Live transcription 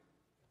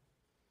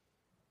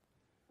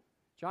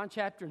John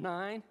chapter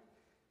 9,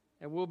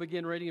 and we'll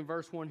begin reading in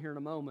verse 1 here in a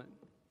moment.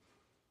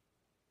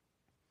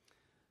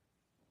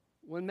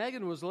 When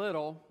Megan was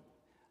little,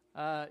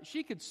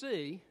 she could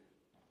see,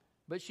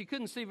 but she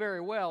couldn't see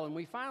very well, and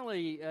we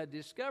finally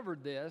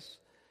discovered this.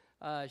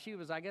 She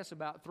was, I guess,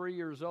 about 3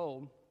 years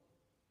old,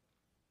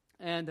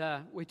 and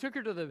we took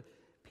her to the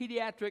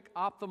pediatric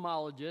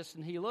ophthalmologist,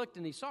 and he looked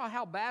and he saw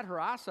how bad her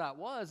eyesight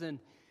was,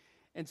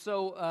 and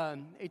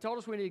so he told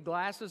us we needed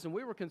glasses, and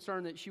we were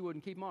concerned that she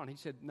wouldn't keep them on. He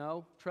said,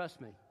 "No, trust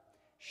me,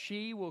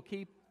 she will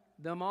keep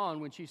them on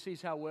when she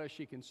sees how well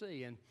she can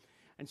see."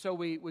 And so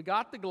we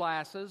got the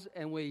glasses,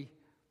 and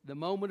the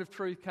moment of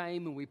truth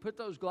came, and we put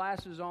those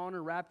glasses on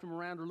her, wrapped them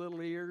around her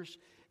little ears,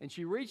 and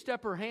she reached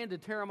up her hand to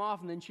tear them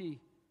off, and then she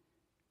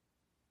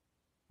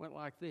went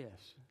like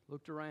this,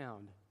 looked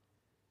around,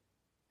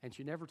 and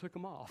she never took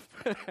them off.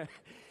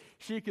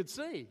 She could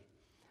see.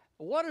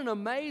 What an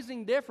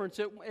amazing difference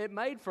it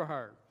made for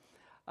her.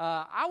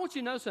 I want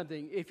you to know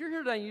something. If you're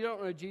here today and you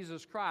don't know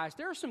Jesus Christ,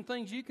 there are some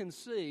things you can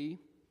see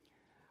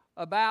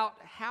about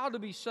how to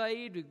be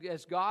saved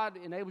as God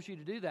enables you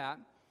to do that.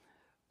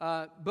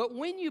 But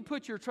when you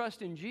put your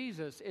trust in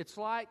Jesus, it's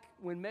like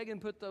when Megan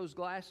put those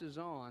glasses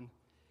on,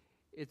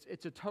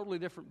 it's a totally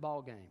different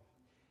ballgame.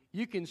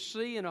 You can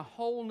see in a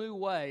whole new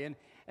way.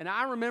 And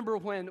I remember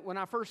when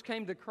I first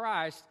came to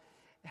Christ,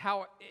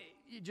 how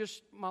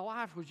my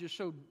life was just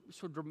so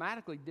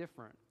dramatically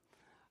different.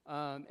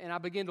 And I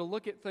began to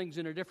look at things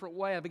in a different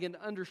way. I began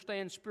to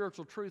understand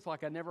spiritual truth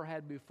like I never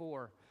had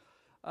before.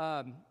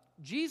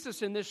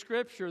 Jesus in this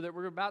scripture that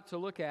we're about to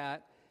look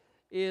at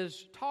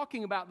is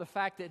talking about the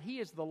fact that He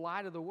is the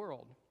light of the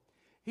world.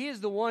 He is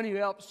the one who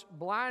helps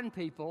blind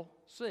people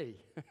see.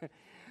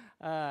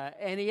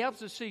 And He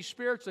helps us see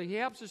spiritually. He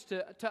helps us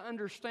to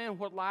understand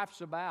what life's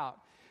about.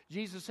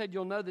 Jesus said,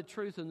 "You'll know the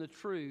truth, and the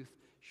truth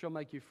shall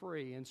make you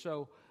free." And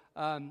so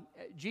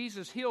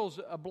Jesus heals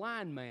a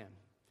blind man,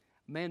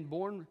 a man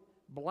born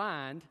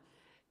blind.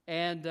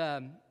 And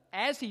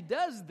as He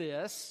does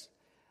this,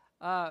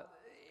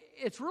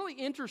 it's really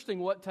interesting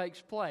what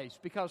takes place,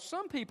 because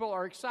some people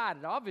are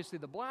excited. Obviously,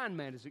 the blind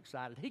man is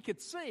excited. He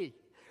could see.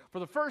 For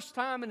the first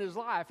time in his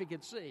life, he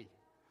could see.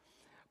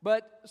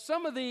 But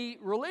some of the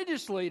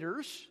religious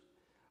leaders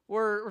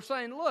were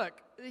saying,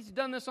 "Look, he's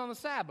done this on the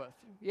Sabbath."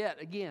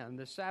 Yet again,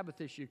 the Sabbath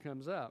issue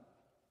comes up.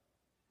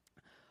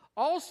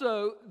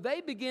 Also,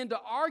 they begin to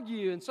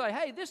argue and say,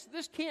 "Hey,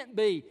 this can't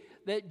be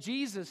that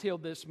Jesus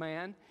healed this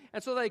man."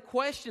 And so they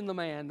question the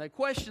man. They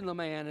question the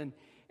man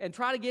and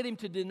try to get him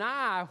to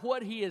deny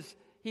what he has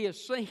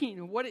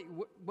seen,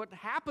 what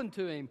happened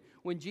to him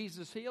when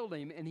Jesus healed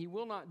him, and he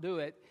will not do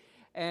it.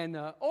 And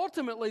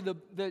ultimately,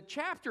 the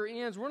chapter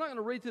ends. We're not going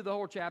to read through the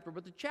whole chapter,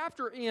 but the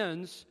chapter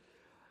ends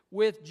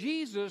with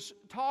Jesus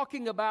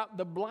talking about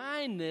the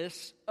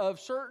blindness of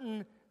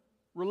certain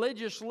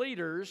religious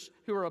leaders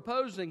who are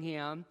opposing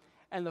Him,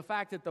 and the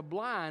fact that the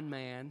blind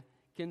man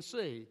can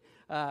see.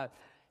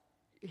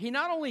 He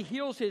not only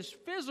heals his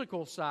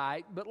physical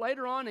sight, but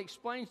later on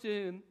explains to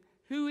him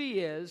who He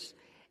is,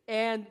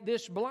 and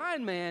this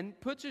blind man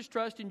puts his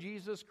trust in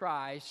Jesus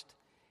Christ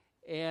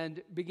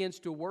and begins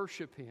to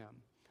worship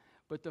Him.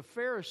 But the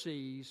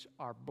Pharisees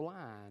are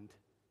blind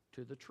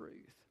to the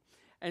truth.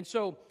 And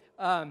so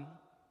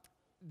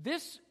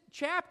this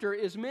chapter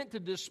is meant to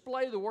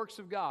display the works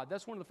of God.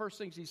 That's one of the first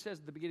things he says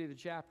at the beginning of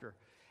the chapter.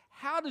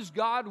 How does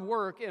God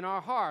work in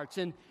our hearts?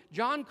 And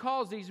John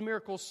calls these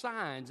miracles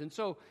signs. And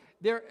so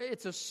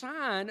it's a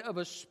sign of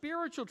a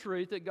spiritual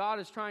truth that God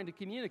is trying to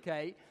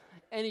communicate.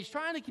 And He's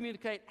trying to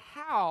communicate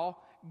how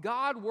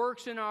God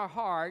works in our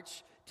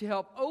hearts to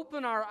help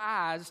open our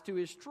eyes to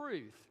His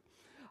truth.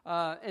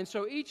 And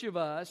so each of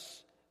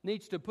us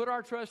needs to put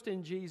our trust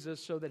in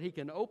Jesus so that He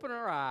can open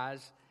our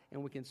eyes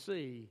and we can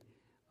see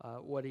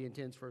what He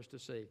intends for us to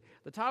see.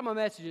 The title of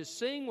my message is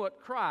 "Seeing What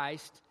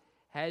Christ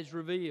Has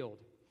Revealed."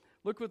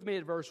 Look with me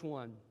at verse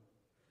 1.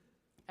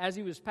 "As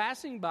He was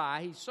passing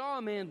by, He saw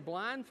a man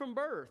blind from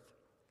birth.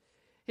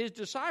 His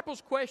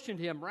disciples questioned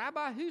Him,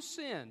 'Rabbi, who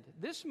sinned,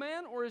 this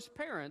man or his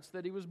parents,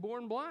 that he was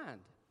born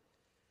blind?'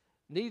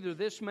 'Neither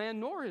this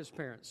man nor his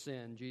parents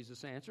sinned,'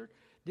 Jesus answered.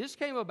 'This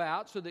came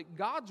about so that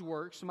God's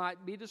works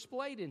might be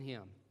displayed in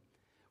him.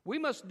 We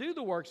must do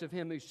the works of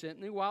Him who sent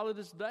me while it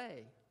is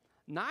day.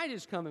 Night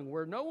is coming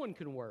where no one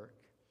can work.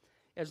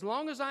 As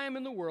long as I am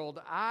in the world,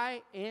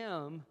 I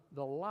am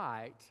the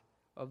light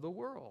of the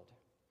world.'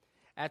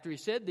 After He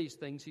said these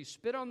things, He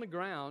spit on the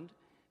ground,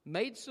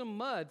 made some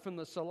mud from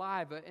the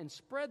saliva, and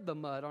spread the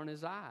mud on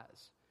his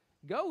eyes.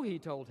 'Go,' He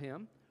told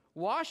him,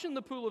 'wash in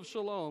the pool of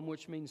Siloam,'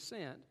 which means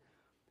sent.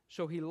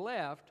 So he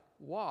left,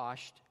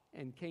 washed,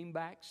 and came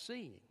back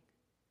seeing.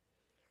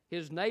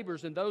 His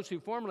neighbors and those who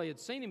formerly had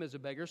seen him as a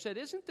beggar said,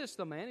 'Isn't this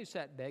the man who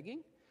sat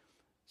begging?'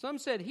 Some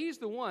said, 'He's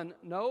the one.'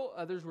 'No,'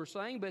 others were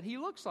saying, 'but he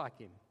looks like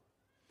him.'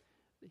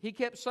 He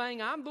kept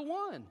saying, 'I'm the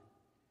one.'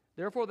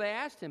 Therefore they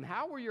asked him,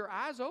 'How were your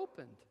eyes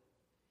opened?'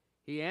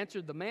 He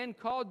answered, 'The man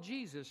called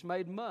Jesus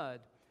made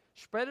mud,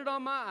 spread it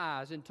on my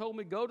eyes, and told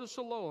me, go to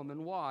Siloam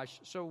and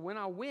wash. So when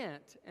I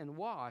went and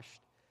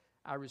washed,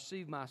 I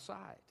received my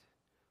sight.'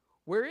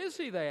 "Where is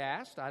he?" they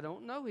asked. "I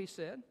don't know," he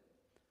said.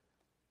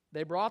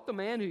 They brought the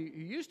man who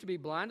used to be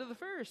blind to the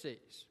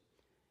Pharisees.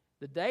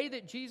 The day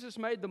that Jesus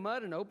made the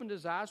mud and opened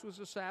his eyes was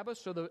the Sabbath.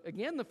 So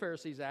again the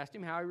Pharisees asked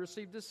him how he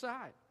received his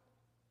sight.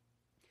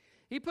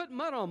 "He put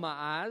mud on my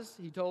eyes,"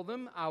 he told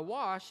them. "I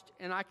washed,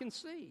 and I can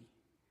see."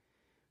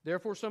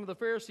 Therefore some of the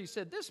Pharisees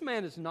said, "This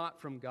man is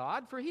not from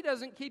God, for he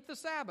doesn't keep the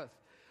Sabbath."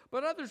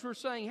 But others were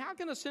saying, "How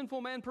can a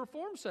sinful man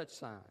perform such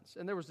signs?"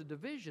 And there was a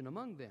division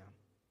among them.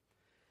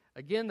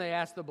 Again they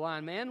asked the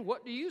blind man,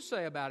 "What do you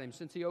say about him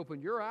since he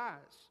opened your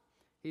eyes?"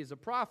 "He is a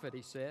prophet,"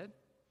 he said.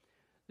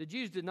 The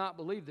Jews did not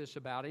believe this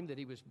about him, that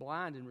he was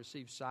blind and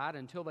received sight,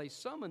 until they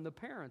summoned the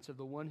parents of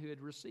the one who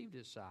had received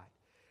his sight.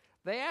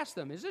 They asked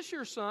them, "Is this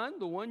your son,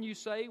 the one you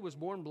say was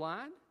born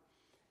blind?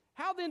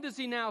 How then does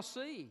he now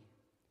see?"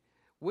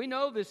 "We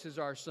know this is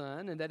our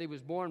son, and that he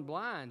was born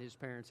blind," his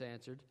parents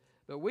answered.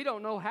 "But we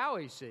don't know how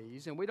he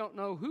sees, and we don't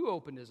know who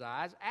opened his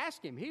eyes.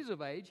 Ask him. He's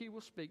of age. He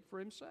will speak for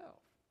himself."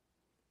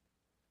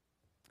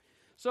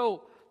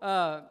 So,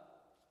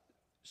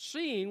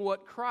 seeing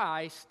what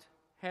Christ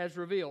has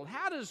revealed.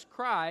 How does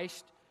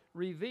Christ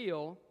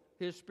reveal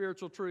his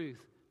spiritual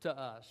truth to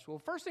us? Well,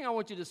 first thing I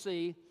want you to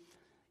see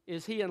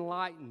is he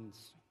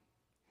enlightens.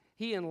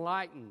 He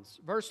enlightens.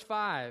 Verse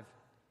 5,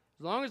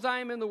 "As long as I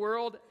am in the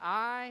world,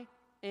 I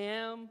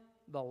am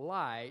the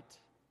light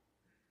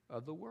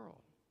of the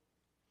world."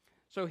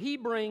 So he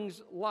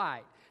brings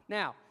light.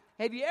 Now,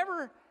 have you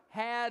ever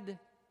had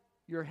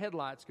your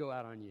headlights go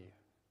out on you?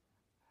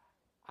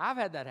 I've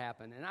had that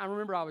happen. And I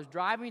remember I was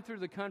driving through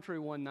the country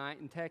one night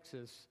in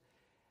Texas,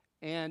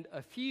 and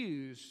a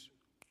fuse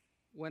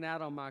went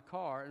out on my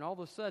car, and all of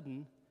a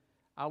sudden,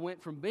 I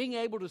went from being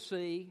able to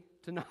see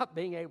to not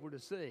being able to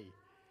see.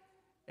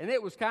 And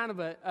it was kind of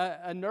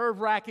a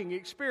nerve-wracking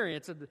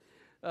experience.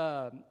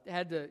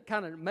 Had to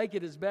kind of make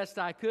it as best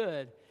I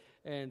could.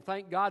 And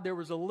thank God there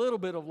was a little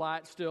bit of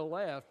light still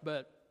left.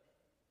 But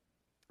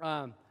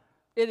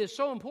it is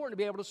so important to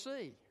be able to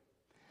see.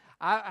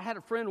 I had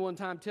a friend one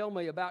time tell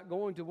me about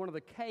going to one of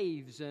the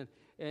caves in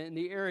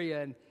the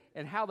area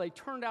and how they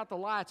turned out the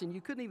lights, and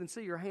you couldn't even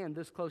see your hand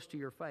this close to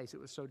your face. It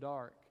was so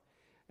dark.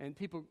 And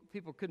people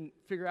couldn't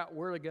figure out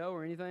where to go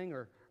or anything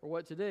or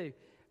what to do.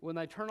 When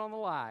they turned on the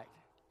light,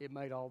 it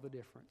made all the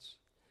difference.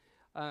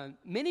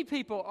 Many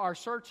people are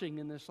searching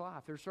in this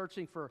life. They're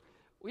searching for,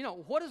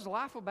 what is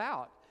life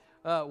about?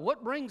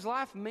 What brings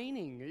life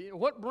meaning?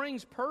 What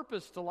brings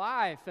purpose to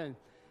life? And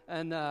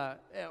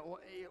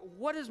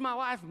what does my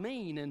life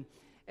mean?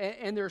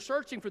 And they're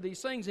searching for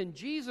these things. And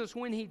Jesus,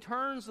 when he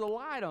turns the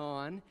light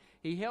on,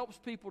 he helps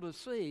people to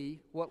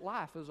see what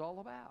life is all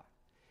about.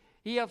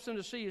 He helps them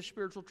to see his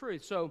spiritual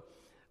truth. So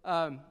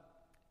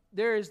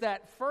there is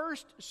that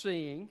first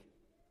seeing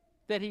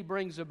that he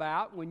brings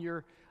about when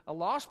you're a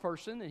lost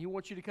person and he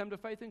wants you to come to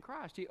faith in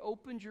Christ. He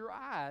opens your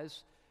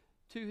eyes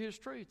to his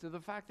truth, to the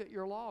fact that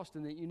you're lost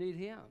and that you need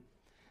him.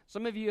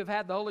 Some of you have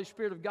had the Holy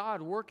Spirit of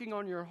God working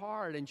on your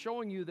heart and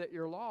showing you that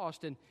you're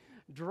lost and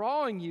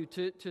drawing you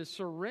to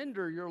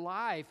surrender your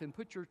life and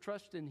put your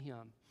trust in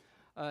him.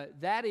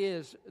 That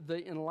is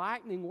the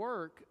enlightening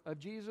work of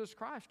Jesus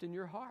Christ in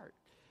your heart,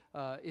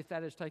 if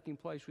that is taking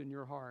place in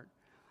your heart.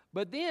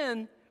 But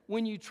then,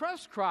 when you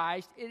trust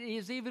Christ, it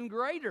is even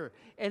greater,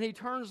 and he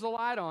turns the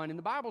light on. And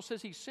the Bible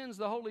says he sends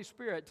the Holy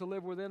Spirit to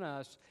live within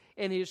us,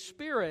 and his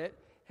Spirit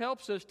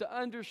helps us to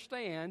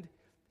understand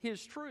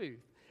his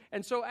truth.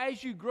 And so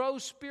as you grow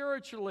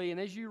spiritually and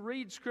as you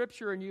read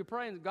Scripture and you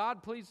pray, and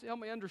God, please help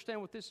me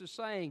understand what this is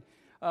saying.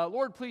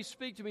 Lord, please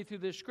speak to me through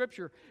this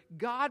Scripture.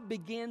 God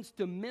begins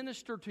to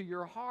minister to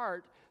your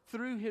heart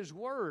through his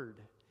Word,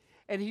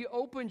 and he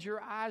opens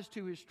your eyes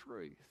to his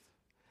truth.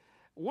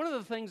 One of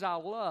the things I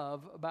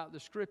love about the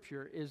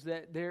Scripture is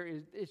that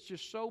it's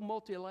just so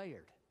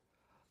multi-layered.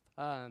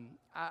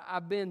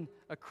 I've been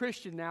a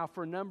Christian now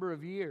for a number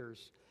of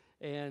years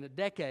and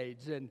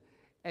decades, and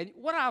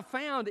what I've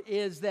found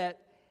is that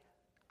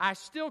I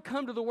still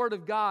come to the Word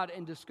of God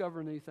and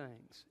discover new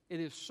things. It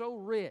is so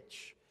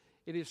rich,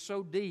 it is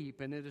so deep,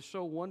 and it is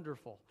so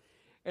wonderful.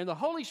 And the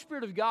Holy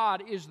Spirit of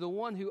God is the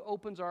one who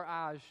opens our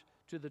eyes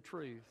to the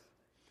truth.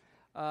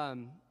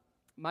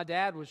 My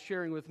dad was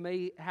sharing with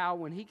me how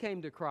when he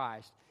came to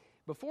Christ,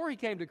 before he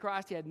came to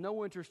Christ, he had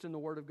no interest in the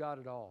Word of God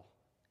at all.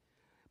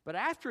 But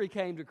after he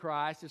came to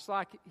Christ, it's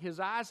like his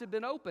eyes had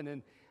been opened,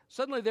 and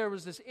suddenly there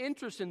was this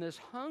interest and this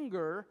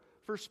hunger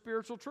for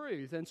spiritual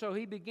truth. And so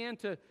he began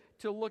to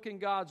look in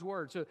God's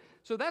Word.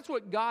 So that's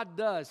what God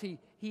does.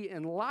 He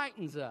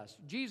enlightens us.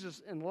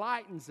 Jesus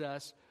enlightens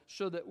us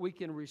so that we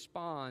can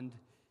respond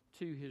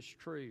to his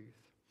truth.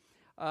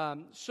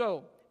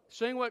 So,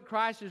 seeing what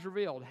Christ has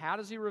revealed. How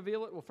does he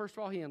reveal it? Well, first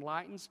of all, he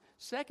enlightens.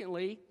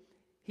 Secondly,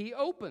 he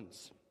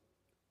opens.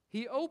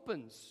 He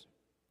opens.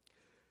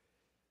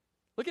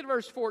 Look at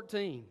verse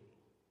 14.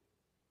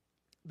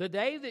 The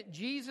day that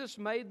Jesus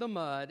made the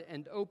mud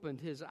and opened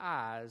his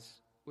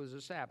eyes was a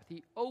Sabbath.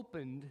 He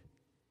opened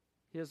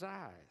his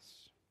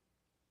eyes.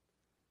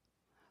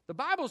 The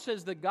Bible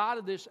says the God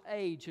of this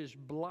age has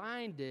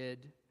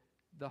blinded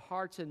the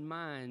hearts and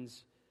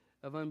minds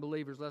of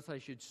unbelievers lest they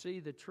should see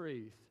the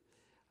truth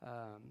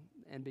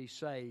and be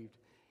saved.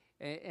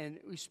 And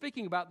we're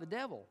speaking about the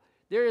devil.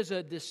 There is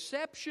a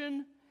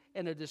deception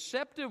and a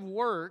deceptive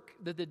work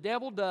that the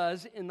devil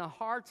does in the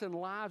hearts and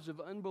lives of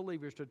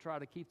unbelievers to try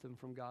to keep them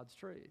from God's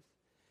truth.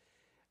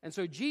 And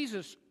so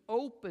Jesus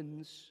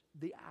opens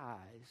the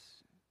eyes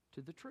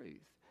to the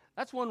truth.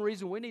 That's one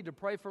reason we need to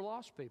pray for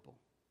lost people,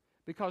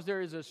 because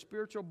there is a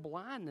spiritual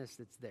blindness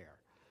that's there.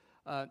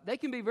 They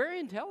can be very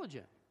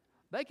intelligent.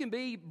 They can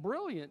be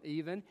brilliant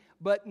even,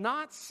 but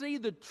not see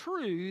the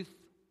truth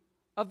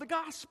of the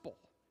gospel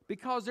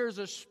because there's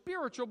a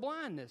spiritual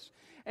blindness.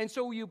 And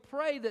so you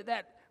pray that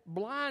that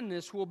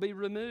blindness will be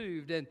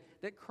removed and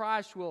that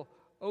Christ will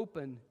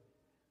open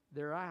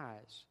their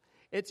eyes.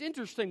 It's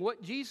interesting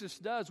what Jesus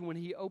does when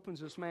he opens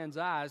this man's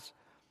eyes.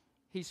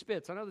 He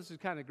spits. I know this is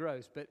kind of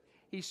gross, but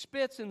he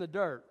spits in the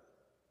dirt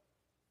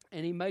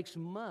and he makes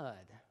mud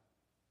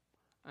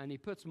and he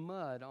puts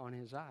mud on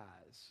his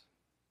eyes.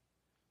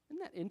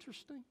 Isn't that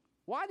interesting?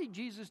 Why did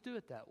Jesus do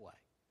it that way?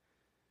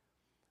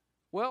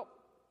 Well,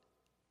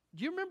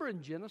 do you remember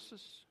in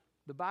Genesis,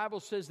 the Bible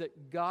says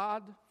that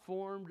God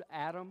formed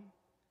Adam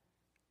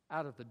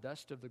out of the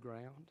dust of the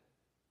ground?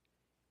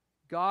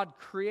 God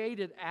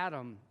created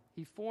Adam.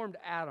 He formed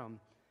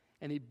Adam,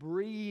 and he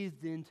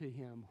breathed into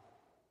him,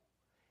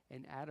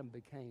 and Adam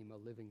became a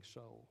living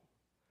soul.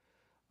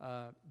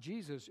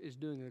 Jesus is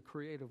doing a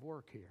creative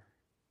work here.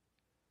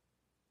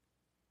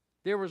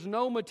 There was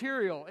no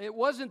material. It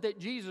wasn't that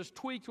Jesus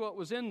tweaked what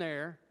was in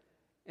there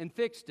and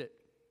fixed it.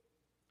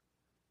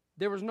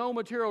 There was no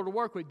material to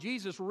work with.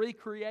 Jesus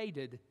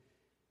recreated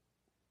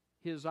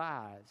his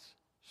eyes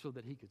so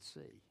that he could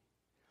see.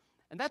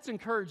 And that's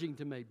encouraging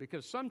to me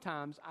because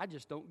sometimes I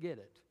just don't get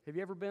it. Have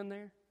you ever been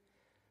there?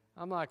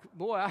 I'm like,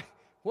 boy,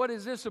 what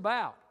is this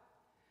about?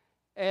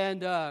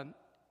 And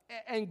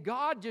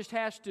God just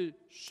has to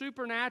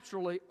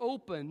supernaturally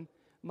open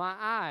my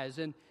eyes.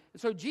 And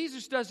so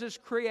Jesus does this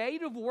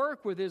creative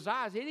work with his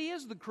eyes. And he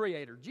is the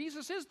creator.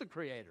 Jesus is the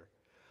creator.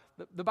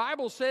 The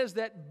Bible says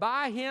that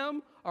by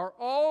him are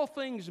all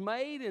things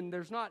made, and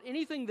there's not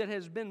anything that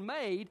has been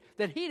made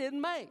that he didn't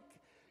make.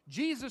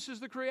 Jesus is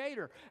the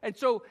creator. And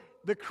so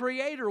the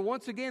creator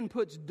once again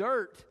puts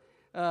dirt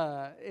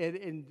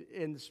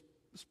and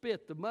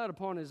spit, the mud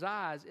upon his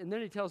eyes, and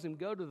then he tells him,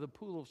 go to the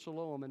pool of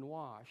Siloam and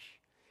wash.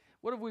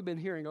 What have we been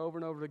hearing over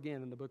and over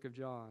again in the book of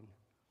John?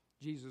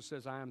 Jesus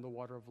says, I am the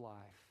water of life.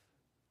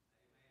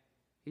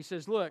 He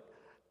says, look,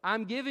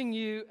 I'm giving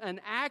you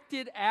an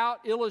acted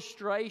out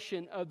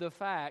illustration of the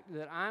fact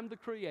that I'm the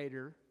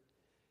creator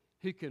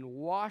who can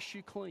wash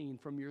you clean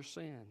from your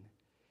sin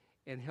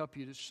and help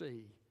you to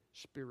see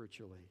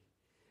spiritually.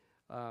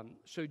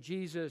 So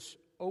Jesus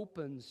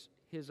opens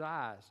his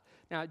eyes.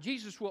 Now,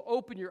 Jesus will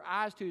open your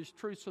eyes to his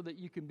truth so that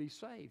you can be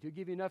saved. He'll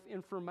give you enough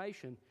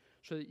information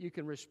so that you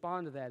can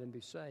respond to that and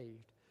be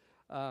saved.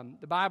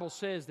 The Bible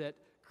says that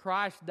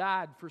Christ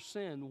died for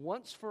sin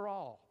once for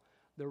all,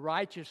 the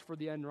righteous for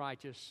the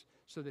unrighteous,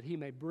 so that he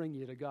may bring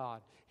you to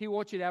God. He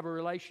wants you to have a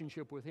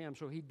relationship with him,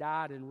 so he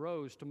died and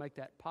rose to make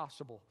that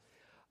possible.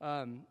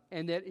 And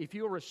that if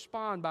you'll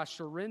respond by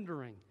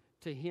surrendering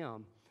to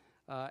him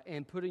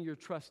and putting your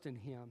trust in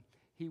him,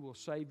 he will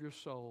save your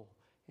soul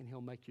and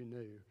he'll make you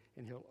new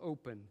and he'll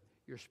open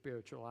your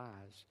spiritual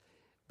eyes.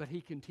 But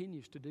he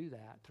continues to do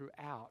that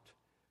throughout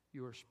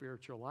your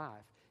spiritual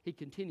life. He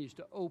continues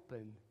to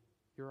open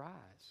your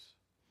eyes.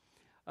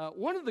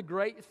 One of the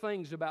great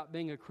things about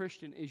being a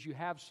Christian is you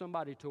have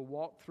somebody to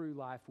walk through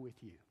life with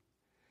you.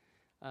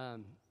 I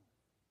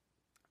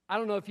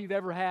don't know if you've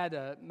ever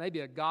had maybe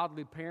a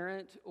godly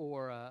parent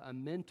or a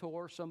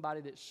mentor,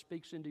 somebody that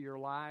speaks into your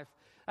life.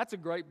 That's a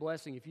great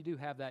blessing. If you do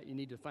have that, you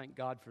need to thank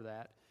God for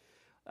that.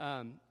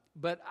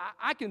 But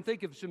I can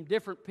think of some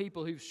different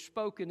people who've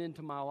spoken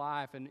into my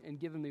life and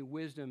given me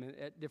wisdom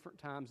at different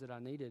times that I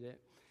needed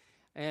it.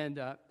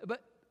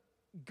 But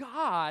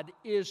God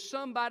is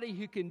somebody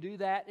who can do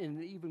that in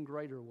an even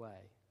greater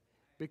way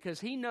because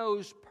he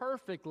knows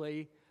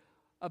perfectly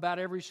about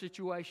every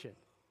situation.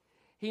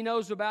 He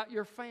knows about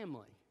your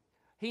family.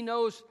 He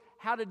knows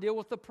how to deal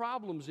with the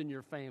problems in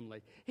your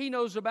family. He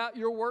knows about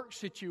your work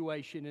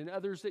situation and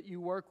others that you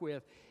work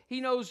with.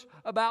 He knows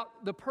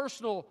about the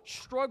personal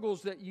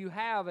struggles that you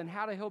have and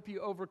how to help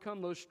you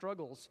overcome those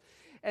struggles.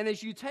 And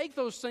as you take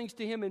those things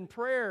to him in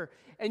prayer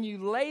and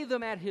you lay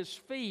them at his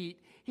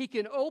feet, he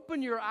can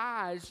open your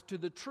eyes to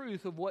the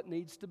truth of what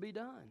needs to be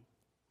done.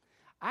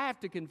 I have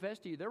to confess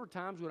to you, there were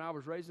times when I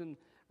was raising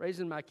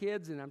my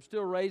kids, and I'm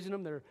still raising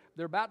them.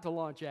 They're about to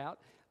launch out.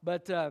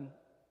 But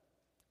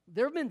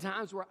there have been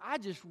times where I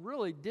just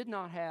really did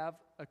not have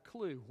a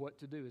clue what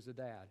to do as a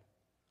dad.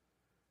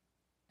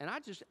 And I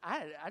just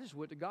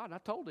went to God and I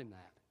told him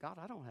that. God,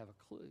 I don't have a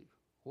clue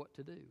what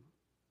to do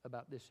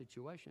about this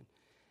situation.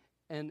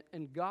 And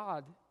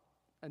God,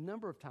 a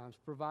number of times,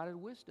 provided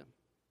wisdom.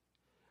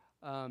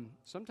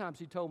 Sometimes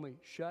he told me,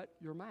 shut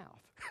your mouth.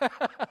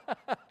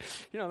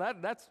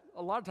 That's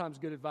a lot of times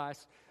good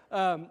advice.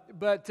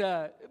 But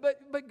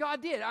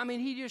God did. I mean,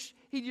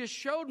 he just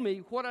showed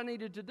me what I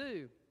needed to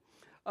do.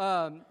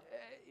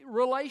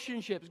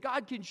 Relationships.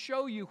 God can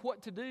show you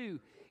what to do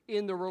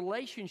in the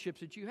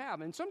relationships that you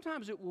have. And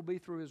sometimes it will be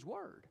through His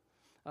Word.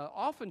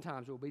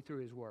 Oftentimes it will be through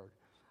His Word.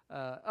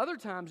 Other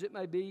times it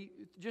may be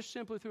just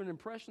simply through an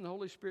impression the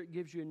Holy Spirit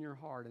gives you in your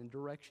heart and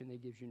direction He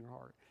gives you in your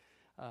heart,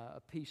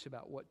 a peace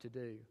about what to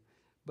do.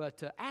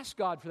 But ask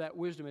God for that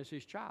wisdom as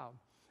His child.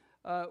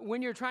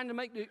 When you're trying to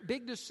make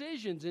big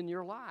decisions in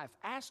your life,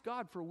 ask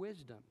God for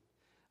wisdom.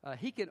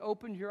 He can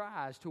open your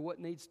eyes to what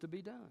needs to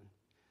be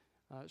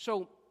done.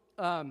 So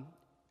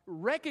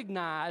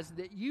recognize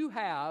that you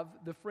have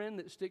the friend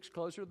that sticks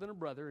closer than a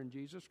brother in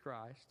Jesus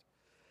Christ,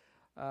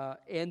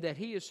 and that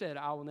He has said,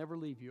 I will never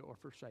leave you or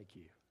forsake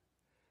you.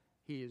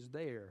 He is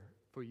there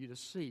for you to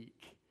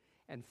seek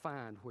and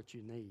find what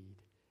you need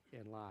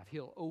in life.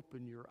 He'll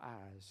open your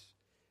eyes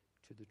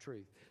to the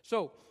truth.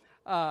 So,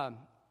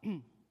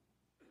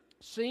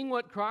 seeing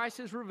what Christ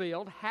has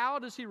revealed, how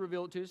does He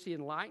reveal it to us? He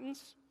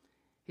enlightens,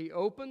 He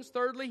opens.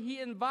 Thirdly, He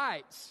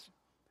invites.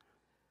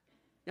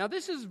 Now,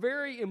 this is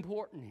very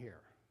important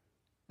here.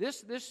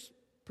 This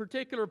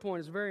particular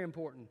point is very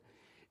important.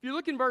 If you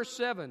look in verse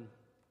 7,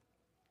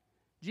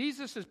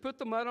 Jesus has put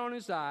the mud on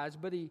his eyes,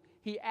 but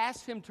he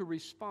asks him to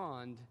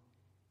respond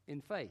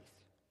in faith.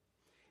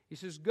 He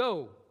says,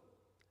 go,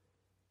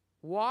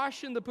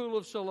 wash in the pool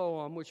of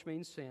Siloam, which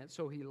means sent.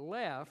 So he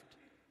left,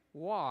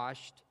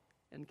 washed,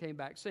 and came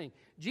back seeing.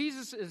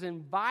 Jesus is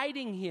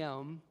inviting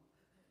him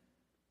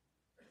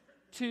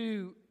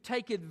to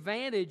take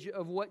advantage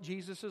of what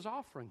Jesus is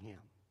offering him.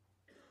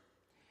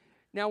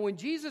 Now, when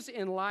Jesus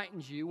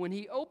enlightens you, when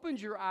He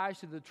opens your eyes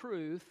to the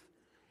truth,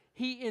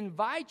 He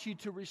invites you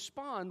to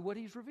respond what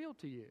He's revealed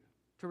to you,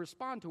 to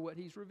respond to what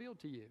He's revealed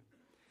to you.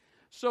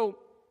 So,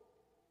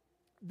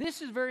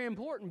 this is very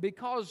important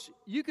because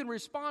you can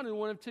respond in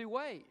one of two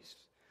ways.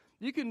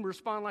 You can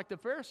respond like the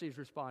Pharisees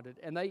responded,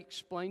 and they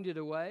explained it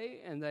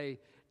away, and they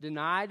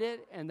denied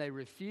it, and they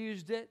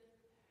refused it.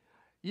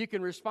 You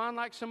can respond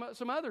like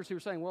some others who were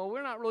saying, well,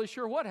 we're not really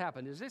sure what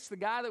happened. Is this the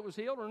guy that was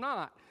healed or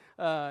not?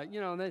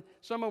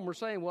 Some of them were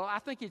saying, well, I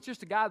think it's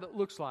just a guy that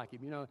looks like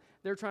him.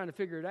 They're trying to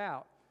figure it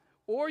out.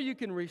 Or you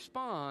can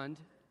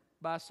respond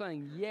by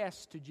saying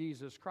yes to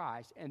Jesus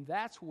Christ, and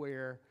that's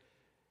where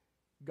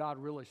God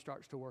really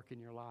starts to work in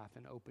your life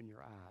and open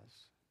your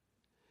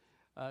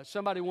eyes.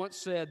 Somebody once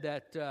said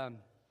that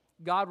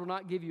God will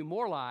not give you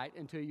more light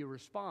until you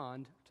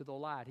respond to the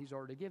light He's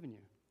already given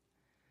you.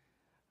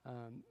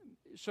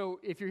 So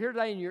if you're here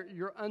today and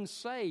you're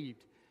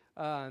unsaved,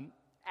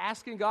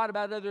 asking God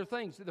about other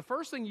things, the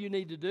first thing you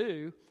need to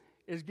do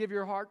is give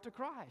your heart to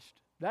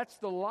Christ. That's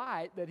the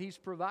light that He's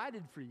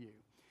provided for you.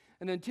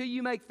 And until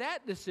you make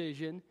that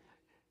decision,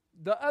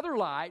 the other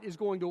light is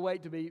going to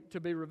wait to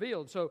be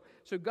revealed. So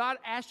God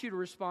asks you to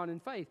respond in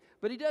faith.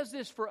 But He does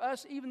this for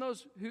us, even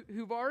those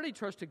who've already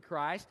trusted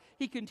Christ.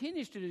 He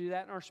continues to do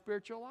that in our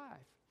spiritual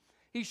life.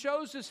 He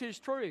shows us His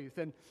truth.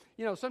 And,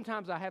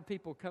 sometimes I have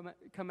people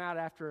come out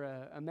after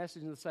a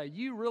message and say,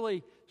 you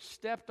really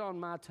stepped on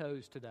my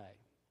toes today.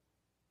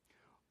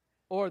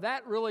 Or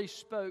that really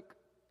spoke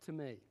to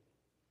me.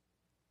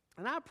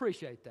 And I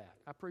appreciate that.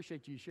 I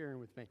appreciate you sharing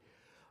with me.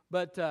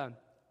 But the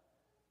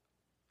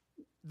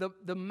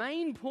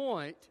main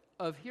point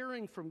of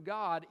hearing from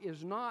God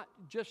is not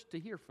just to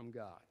hear from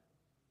God.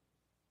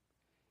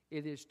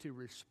 It is to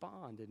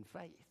respond in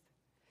faith.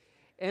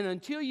 And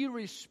until you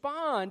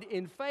respond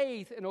in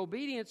faith and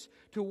obedience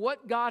to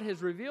what God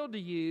has revealed to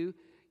you,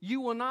 you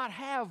will not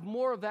have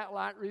more of that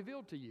light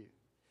revealed to you.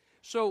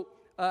 So,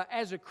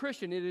 as a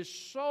Christian, it is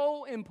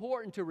so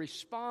important to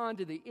respond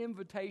to the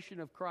invitation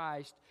of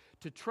Christ,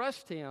 to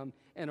trust Him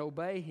and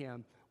obey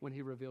Him when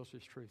He reveals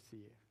His truth to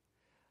you.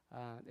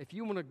 If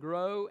you want to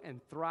grow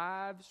and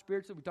thrive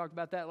spiritually, we talked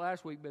about that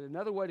last week, but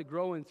another way to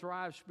grow and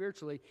thrive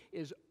spiritually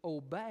is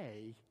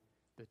obey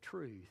the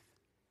truth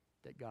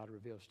that God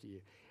reveals to you.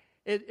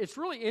 It's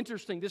really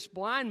interesting. This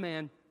blind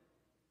man,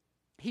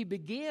 he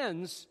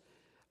begins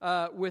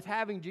with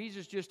having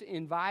Jesus just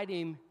invite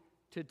him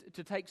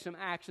to take some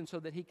action so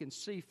that he can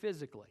see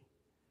physically.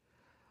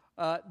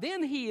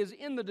 Then he is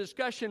in the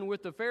discussion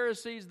with the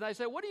Pharisees, and they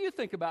say, what do you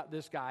think about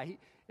this guy?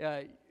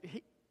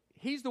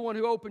 He's the one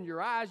who opened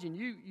your eyes, and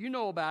you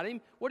know about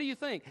him. What do you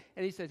think?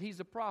 And he said,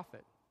 he's a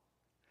prophet.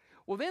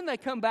 Well, then they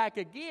come back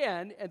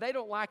again, and they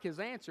don't like his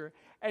answer,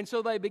 and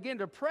so they begin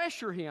to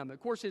pressure him. Of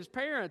course, his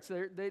parents,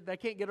 they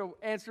can't get an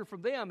answer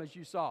from them, as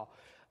you saw.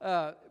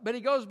 But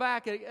he goes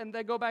back, and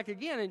they go back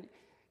again,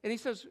 and he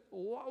says,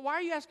 why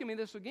are you asking me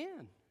this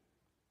again?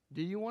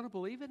 Do you want to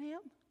believe in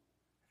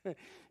him?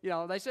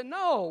 They said,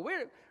 no,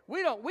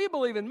 we don't. We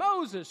believe in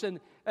Moses. And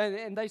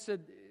they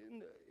said,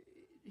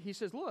 he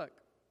says, look,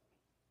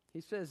 he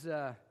says,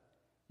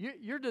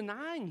 you're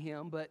denying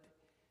him, but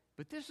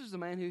this is the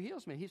man who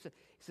heals me. He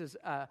says,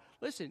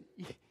 listen,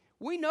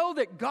 we know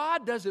that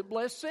God doesn't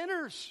bless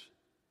sinners.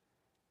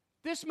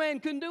 This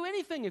man couldn't do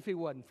anything if he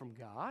wasn't from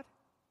God.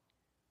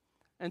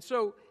 And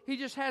so he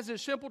just has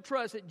this simple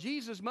trust that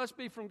Jesus must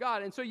be from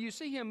God. And so you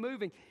see him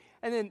moving.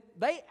 And then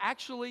they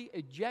actually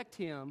eject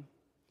him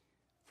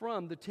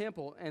from the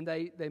temple, and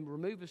they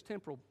remove his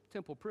temple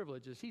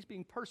privileges. He's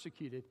being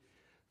persecuted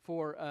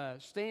for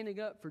standing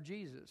up for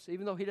Jesus,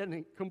 even though he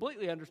doesn't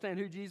completely understand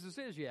who Jesus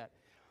is yet.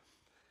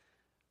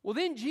 Well,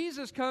 then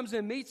Jesus comes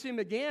and meets him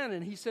again,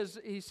 and he says,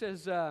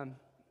 do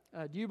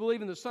you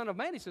believe in the Son of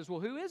Man? He says, well,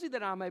 who is he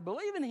that I may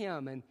believe in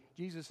him? And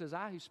Jesus says,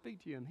 I who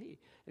speak to you am he.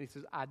 And he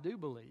says, I do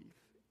believe.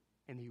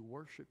 And he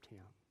worshiped him.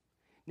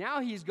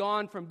 Now he's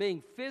gone from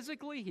being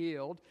physically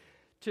healed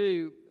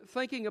to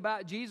thinking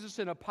about Jesus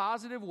in a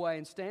positive way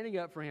and standing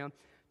up for him,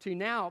 to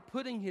now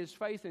putting his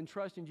faith and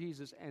trust in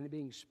Jesus and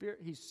being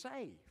he's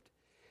saved.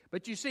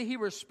 But you see, he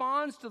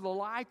responds to the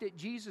light that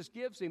Jesus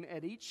gives him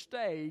at each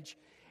stage,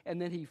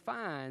 and then he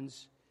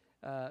finds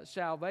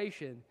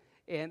salvation.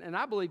 And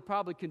I believe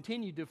probably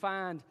continued to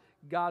find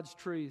God's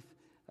truth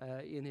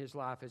in his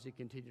life as he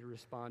continued to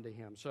respond to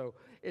him. So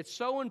it's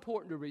so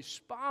important to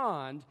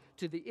respond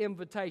to the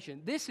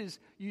invitation. This is,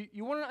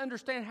 you want to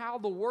understand how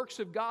the works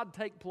of God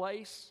take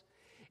place?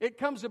 It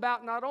comes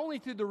about not only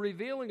through the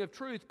revealing of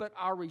truth, but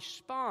our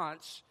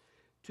response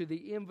to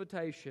the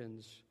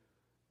invitations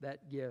that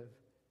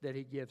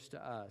he gives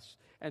to us.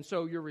 And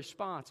so your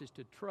response is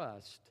to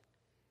trust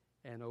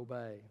and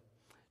obey.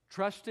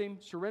 Trust him,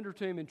 surrender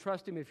to him, and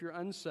trust him if you're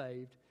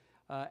unsaved.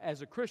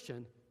 As a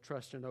Christian,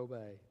 trust and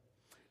obey.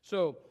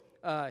 So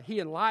he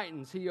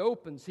enlightens, he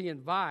opens, he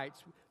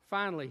invites.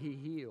 Finally, he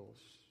heals.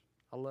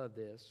 I love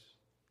this.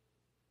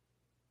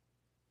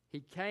 He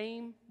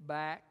came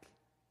back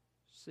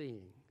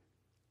seeing.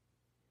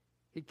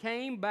 He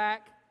came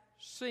back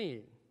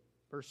seeing,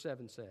 verse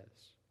 7 says.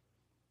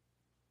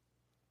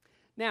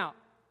 Now,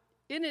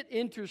 isn't it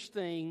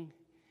interesting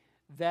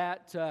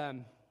that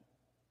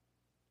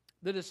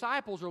the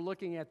disciples are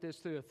looking at this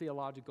through a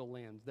theological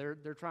lens? They're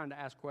trying to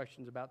ask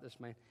questions about this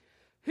man.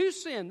 Who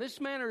sinned,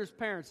 this man or his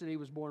parents, that he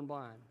was born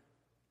blind?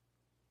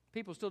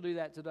 People still do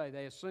that today.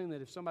 They assume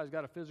that if somebody's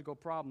got a physical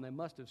problem, they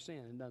must have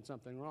sinned and done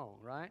something wrong,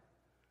 right?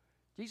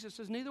 Jesus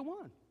says neither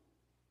one.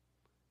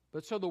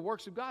 But so the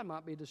works of God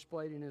might be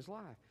displayed in his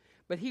life.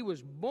 But he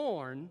was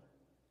born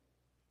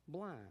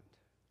blind.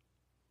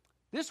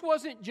 This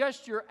wasn't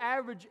just your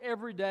average,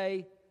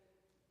 everyday,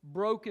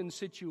 broken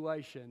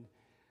situation.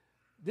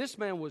 This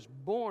man was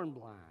born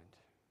blind.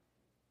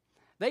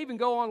 They even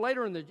go on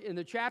later in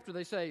the chapter,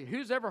 they say,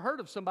 who's ever heard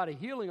of somebody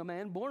healing a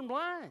man born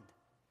blind?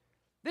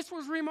 This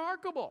was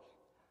remarkable.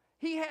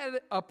 He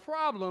had a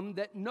problem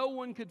that no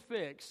one could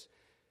fix,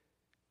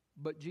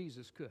 but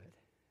Jesus could.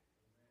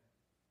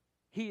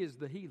 He is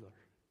the healer.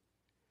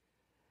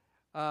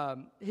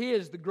 He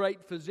is the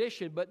great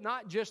physician, but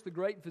not just the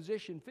great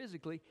physician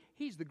physically.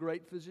 He's the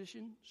great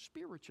physician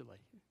spiritually.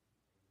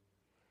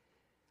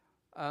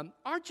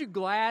 Aren't you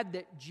glad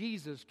that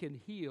Jesus can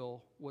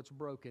heal what's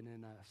broken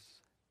in us?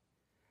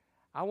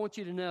 I want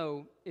you to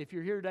know, if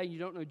you're here today and you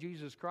don't know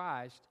Jesus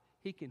Christ,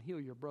 he can heal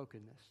your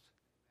brokenness.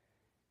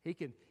 He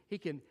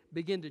can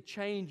begin to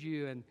change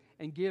you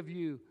and give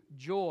you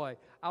joy.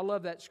 I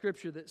love that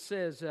scripture that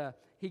says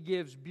he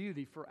gives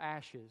beauty for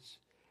ashes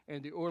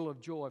and the oil of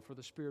joy for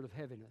the spirit of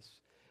heaviness.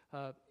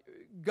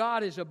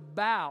 God is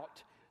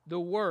about the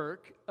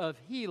work of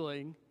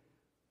healing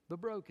the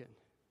broken.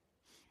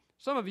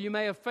 Some of you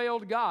may have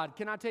failed God.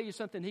 Can I tell you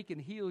something? He can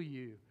heal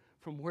you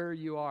from where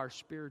you are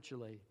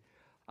spiritually.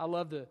 I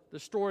love the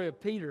story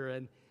of Peter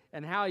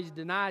and how he's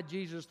denied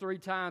Jesus 3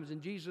 times,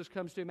 and Jesus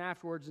comes to him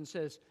afterwards and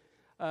says,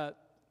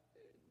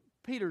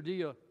 Peter, do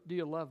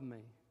you love me?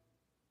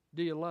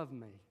 Do you love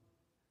me?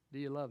 Do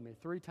you love me?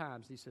 3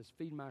 times he says,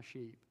 feed my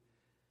sheep,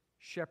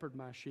 shepherd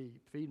my sheep,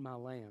 feed my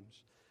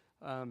lambs.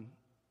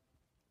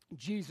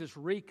 Jesus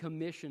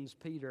recommissions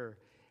Peter,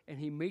 and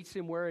he meets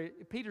him where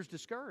Peter's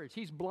discouraged.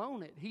 He's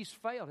blown it. He's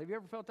failed. Have you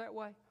ever felt that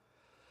way?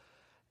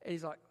 And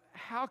he's like,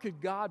 how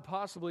could God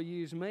possibly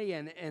use me?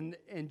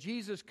 And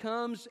Jesus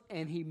comes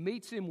and he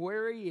meets him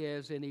where he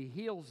is, and he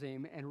heals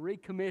him and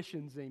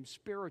recommissions him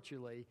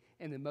spiritually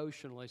and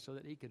emotionally so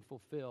that he can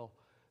fulfill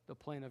the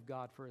plan of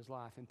God for his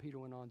life. And Peter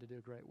went on to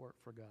do great work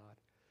for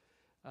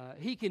God.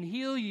 He can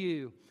heal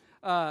you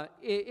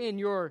in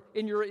your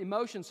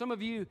emotions. Some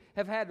of you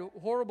have had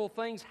horrible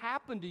things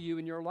happen to you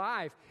in your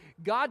life.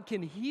 God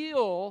can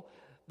heal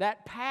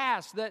that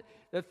past, that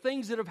the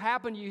things that have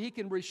happened to you. He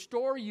can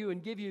restore you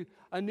and give you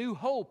a new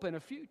hope and a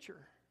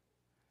future.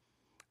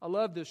 I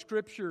love the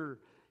scripture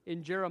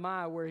in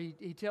Jeremiah where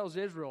he tells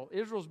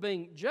Israel's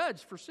being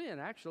judged for sin,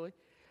 actually.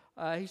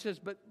 He says,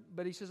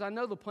 but he says, I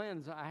know the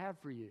plans I have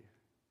for you,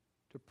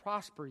 to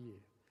prosper you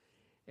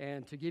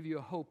and to give you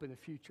a hope and a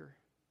future.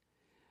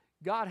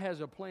 God has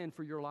a plan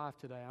for your life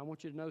today. I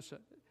want you to know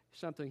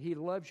something. He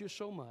loves you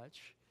so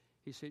much,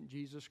 he sent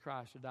Jesus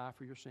Christ to die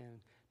for your sin,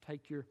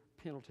 take your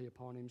penalty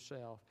upon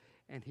himself,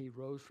 and he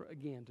rose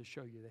again to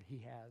show you that he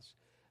has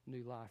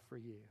new life for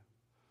you.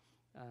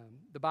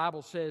 The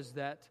Bible says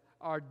that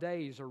our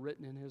days are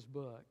written in his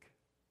book,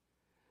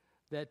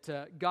 that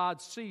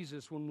God sees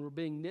us when we're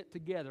being knit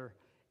together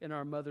in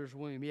our mother's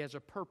womb. He has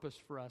a purpose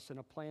for us and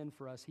a plan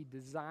for us. He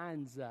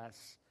designs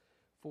us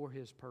for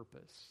his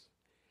purpose.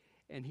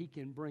 And he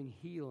can bring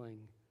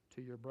healing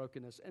to your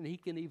brokenness. And he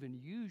can even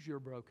use your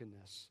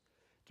brokenness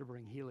to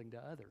bring healing to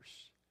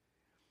others.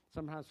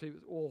 Sometimes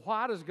people say, well,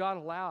 why does God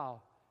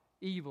allow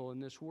evil in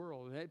this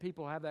world? And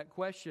people have that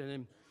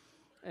question,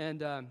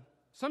 and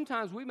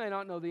sometimes we may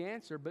not know the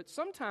answer, but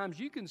sometimes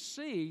you can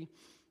see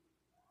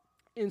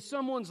in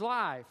someone's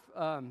life.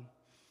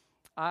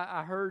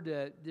 I heard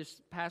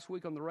this past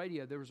week on the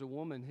radio, there was a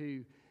woman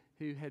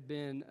who had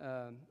been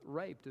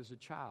raped as a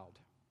child.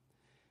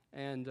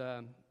 And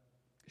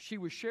she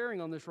was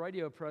sharing on this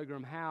radio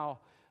program how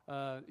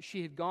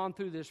she had gone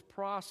through this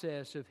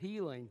process of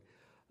healing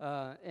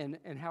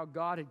and how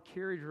God had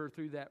carried her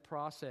through that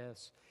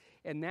process.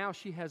 And now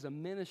she has a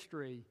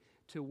ministry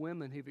to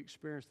women who've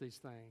experienced these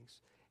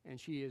things, and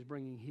she is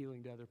bringing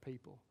healing to other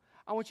people.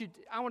 I want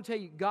to tell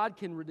you, God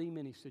can redeem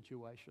any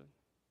situation.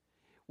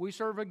 We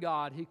serve a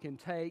God who can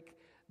take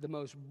the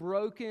most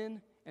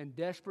broken and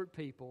desperate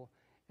people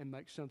and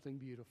make something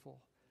beautiful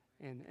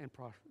and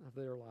prosper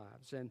their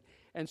lives.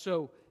 And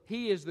so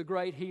He is the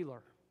great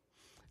healer.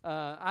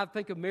 I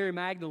think of Mary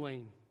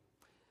Magdalene.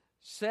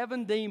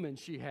 7 demons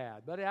she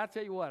had. But I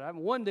tell you what,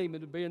 one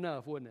demon would be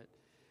enough, wouldn't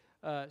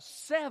it?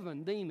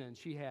 7 demons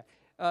she had.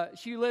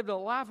 She lived a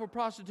life of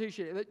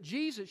prostitution.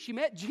 She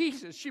met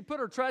Jesus. She put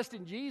her trust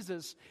in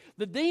Jesus.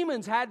 The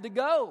demons had to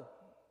go.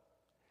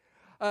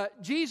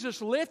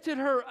 Jesus lifted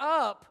her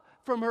up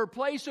from her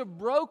place of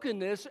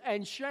brokenness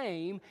and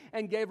shame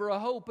and gave her a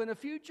hope and a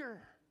future.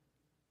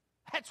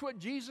 That's what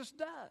Jesus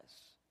does.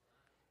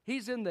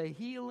 He's in the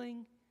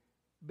healing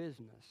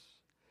business.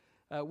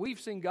 We've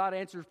seen God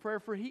answers prayer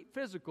for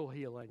physical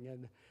healing,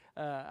 and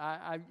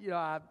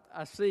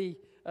I see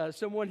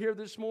someone here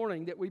this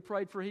morning that we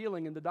prayed for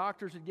healing, and the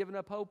doctors had given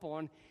up hope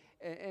on,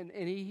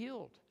 and He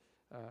healed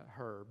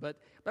her. But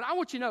I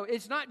want you to know,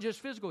 it's not just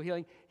physical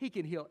healing. He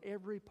can heal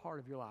every part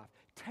of your life.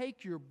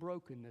 Take your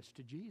brokenness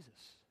to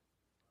Jesus.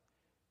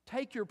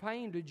 Take your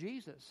pain to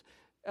Jesus.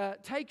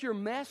 Take your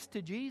mess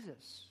to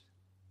Jesus.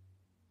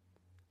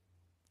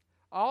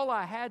 All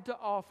I had to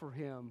offer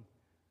Him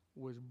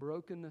was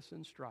brokenness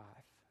and strife,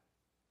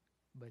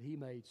 but He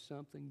made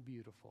something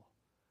beautiful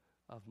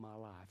of my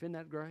life. Isn't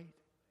that great?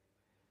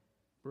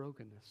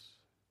 Brokenness.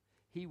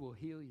 He will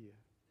heal you.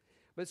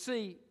 But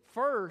see,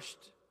 first,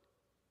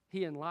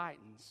 He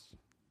enlightens.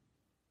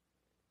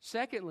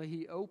 Secondly,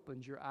 He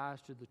opens your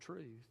eyes to the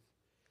truth.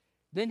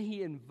 Then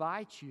He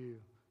invites you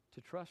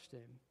to trust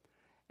Him.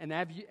 And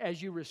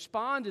as you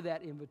respond to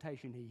that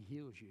invitation, He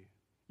heals you.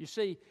 You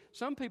see,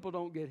 some people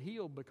don't get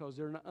healed because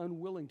they're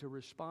unwilling to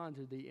respond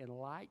to the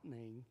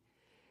enlightening.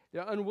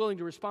 They're unwilling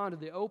to respond to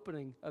the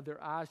opening of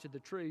their eyes to the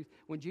truth.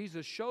 When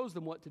Jesus shows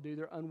them what to do,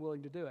 they're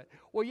unwilling to do it.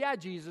 Well, yeah,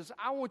 Jesus,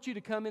 I want you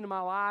to come into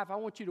my life. I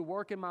want you to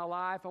work in my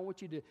life. I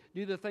want you to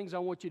do the things I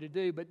want you to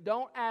do. But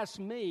don't ask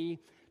me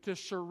to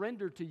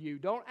surrender to you.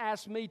 Don't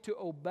ask me to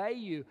obey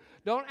you.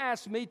 Don't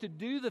ask me to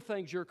do the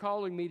things you're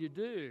calling me to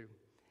do.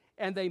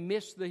 And they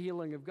miss the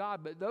healing of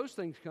God. But those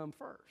things come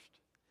first.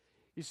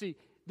 You see,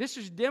 this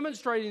is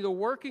demonstrating the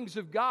workings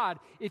of God.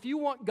 If you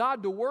want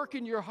God to work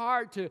in your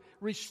heart to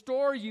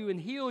restore you and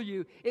heal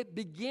you, it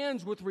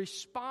begins with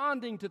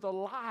responding to the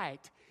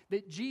light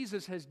that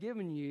Jesus has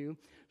given you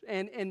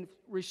and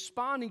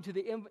responding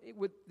to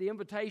with the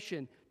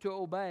invitation to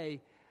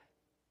obey.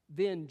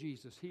 Then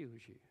Jesus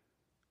heals you.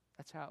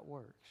 That's how it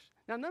works.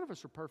 Now, none of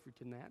us are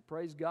perfect in that.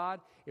 Praise God.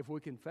 If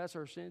we confess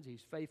our sins,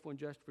 He's faithful and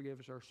just to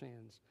forgive us our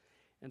sins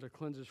and to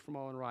cleanse us from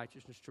all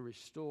unrighteousness, to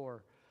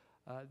restore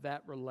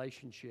that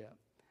relationship.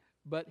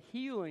 But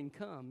healing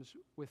comes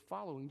with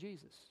following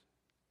Jesus.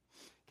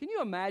 Can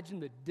you imagine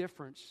the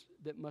difference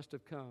that must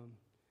have come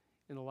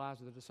in the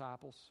lives of the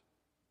disciples?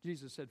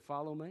 Jesus said,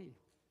 "Follow me,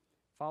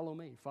 follow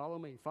me, follow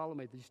me, follow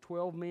me." These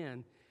 12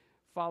 men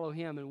follow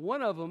Him, and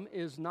one of them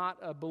is not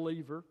a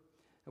believer.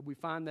 We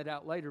find that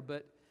out later,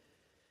 but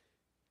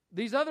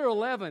these other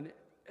 11,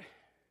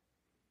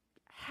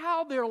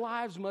 how their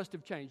lives must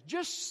have changed.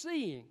 Just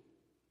seeing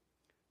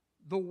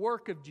the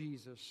work of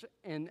Jesus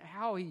and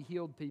how He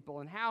healed people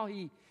and how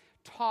He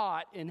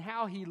taught and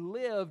how He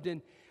lived.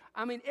 And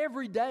I mean,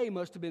 every day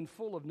must have been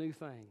full of new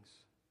things.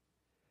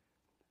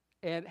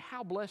 And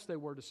how blessed they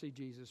were to see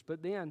Jesus.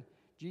 But then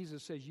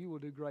Jesus says, "You will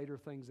do greater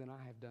things than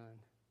I have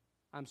done.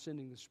 I'm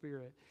sending the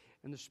Spirit."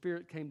 And the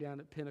Spirit came down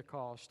at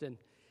Pentecost.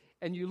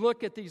 And you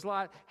look at these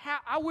lives.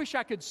 I wish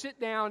I could sit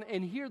down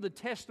and hear the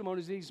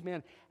testimonies of these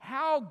men.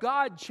 How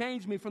God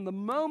changed me from the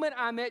moment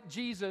I met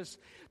Jesus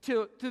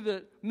to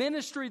the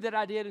ministry that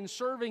I did in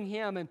serving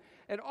Him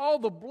and all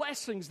the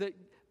blessings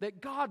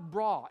that God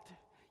brought.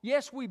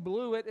 Yes, we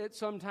blew it at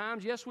some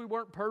times. Yes, we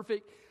weren't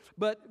perfect.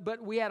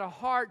 But we had a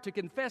heart to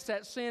confess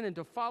that sin and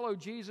to follow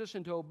Jesus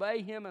and to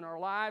obey Him in our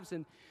lives.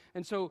 And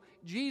so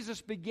Jesus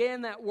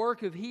began that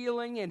work of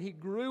healing, and He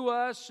grew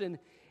us, and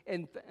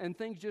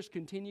things just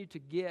continued to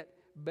get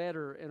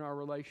better in our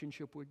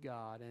relationship with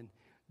God. And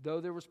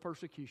though there was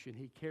persecution,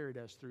 He carried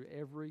us through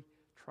every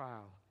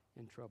trial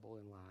and trouble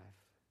in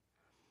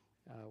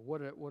life.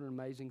 What an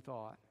amazing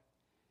thought.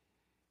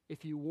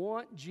 If you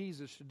want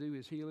Jesus to do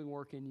His healing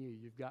work in you,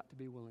 you've got to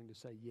be willing to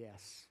say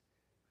yes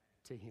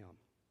to Him.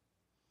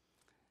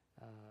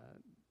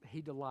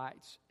 He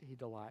delights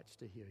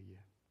to heal you.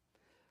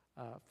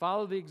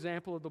 Follow the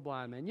example of the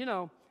blind man. You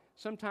know,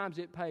 sometimes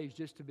it pays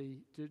just to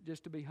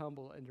be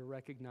humble and to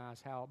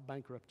recognize how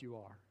bankrupt you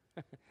are.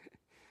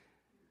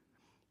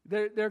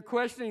 They're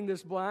questioning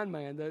this blind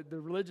man,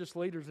 the religious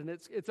leaders, and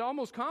it's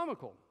almost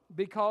comical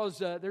because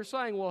they're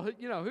saying, well,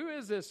 who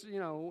is this?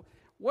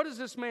 What is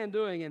this man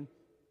doing? And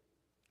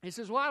he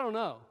says, well, I don't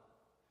know.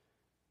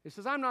 He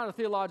says, I'm not a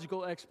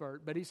theological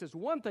expert, but he says,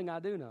 one thing I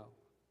do know.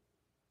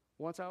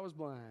 Once I was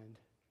blind,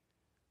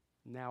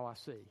 now I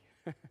see.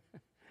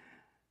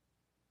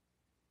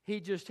 He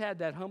just had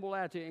that humble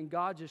attitude, and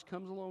God just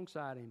comes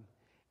alongside him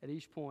at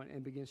each point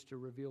and begins to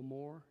reveal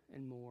more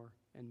and more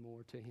and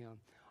more to him.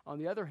 On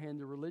the other hand,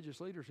 the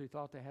religious leaders who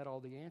thought they had all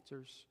the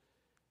answers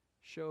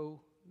show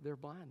their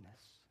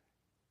blindness.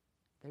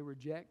 They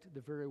reject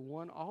the very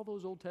one all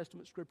those Old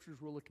Testament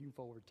scriptures were looking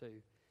forward to,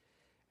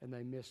 and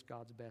they miss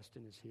God's best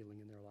in his healing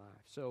in their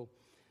life. So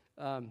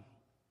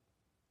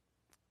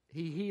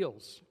he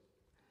heals.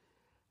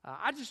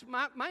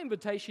 My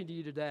invitation to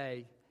you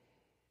today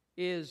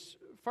is,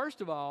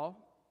 first of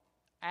all,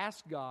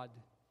 ask God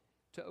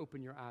to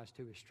open your eyes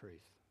to his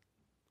truth.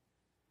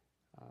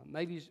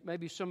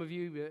 Maybe some of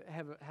you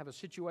have a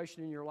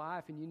situation in your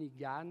life and you need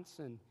guidance,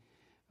 and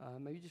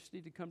maybe you just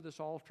need to come to this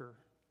altar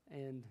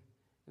and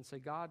say,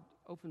 God,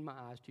 open my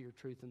eyes to your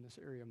truth in this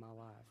area of my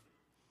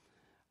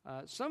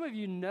life. Some of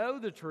you know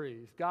the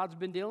truth. God's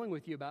been dealing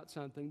with you about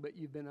something, but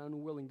you've been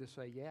unwilling to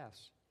say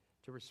yes,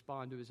 to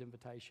respond to his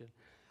invitation.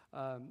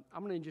 I'm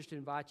going to just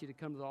invite you to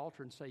come to the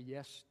altar and say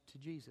yes to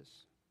Jesus.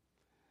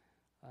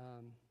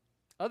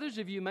 Others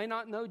of you may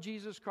not know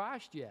Jesus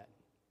Christ yet.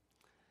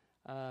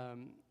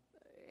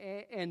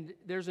 And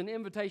there's an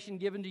invitation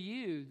given to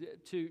you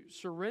to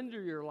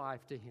surrender your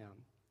life to him.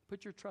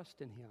 Put your trust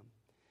in him.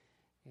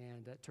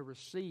 And to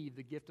receive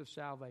the gift of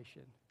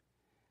salvation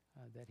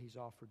that he's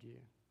offered you.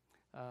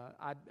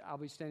 I'll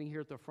be standing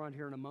here at the front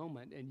here in a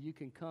moment, and you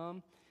can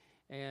come,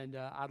 and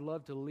I'd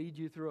love to lead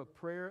you through a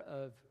prayer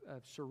of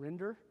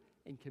surrender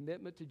and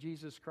commitment to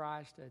Jesus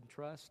Christ and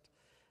trust.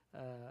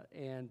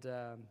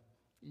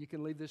 You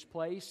can leave this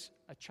place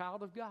a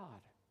child of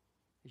God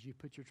as you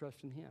put your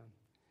trust in him.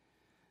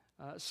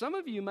 Some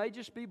of you may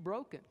just be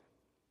broken.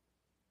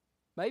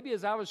 Maybe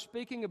as I was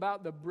speaking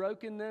about the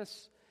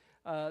brokenness,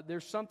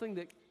 there's something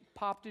that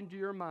popped into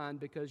your mind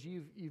because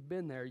you've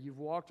been there. You've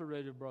walked a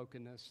road of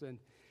brokenness,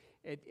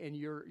 and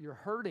you're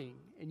hurting,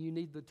 and you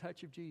need the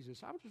touch of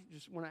Jesus. I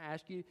just want to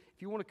ask you,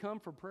 if you want to come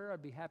for prayer,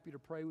 I'd be happy to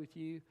pray with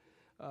you.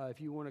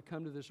 If you want to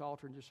come to this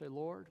altar and just say,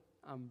 Lord,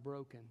 I'm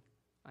broken.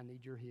 I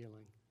need your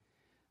healing.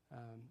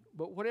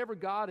 But whatever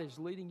God is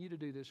leading you to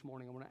do this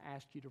morning, I want to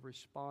ask you to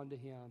respond to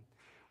him.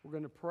 We're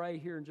going to pray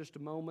here in just a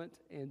moment,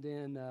 and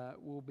then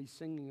we'll be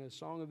singing a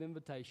song of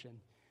invitation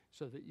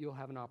so that you'll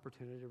have an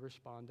opportunity to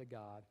respond to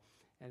God.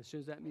 And as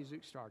soon as that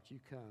music starts, you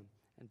come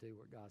and do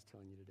what God's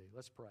telling you to do.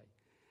 Let's pray.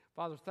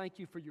 Father, thank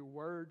you for your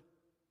word.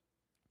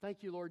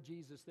 Thank you, Lord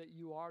Jesus, that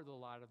you are the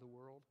light of the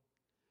world,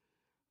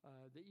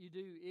 that you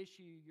do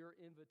issue your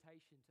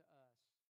invitation to us.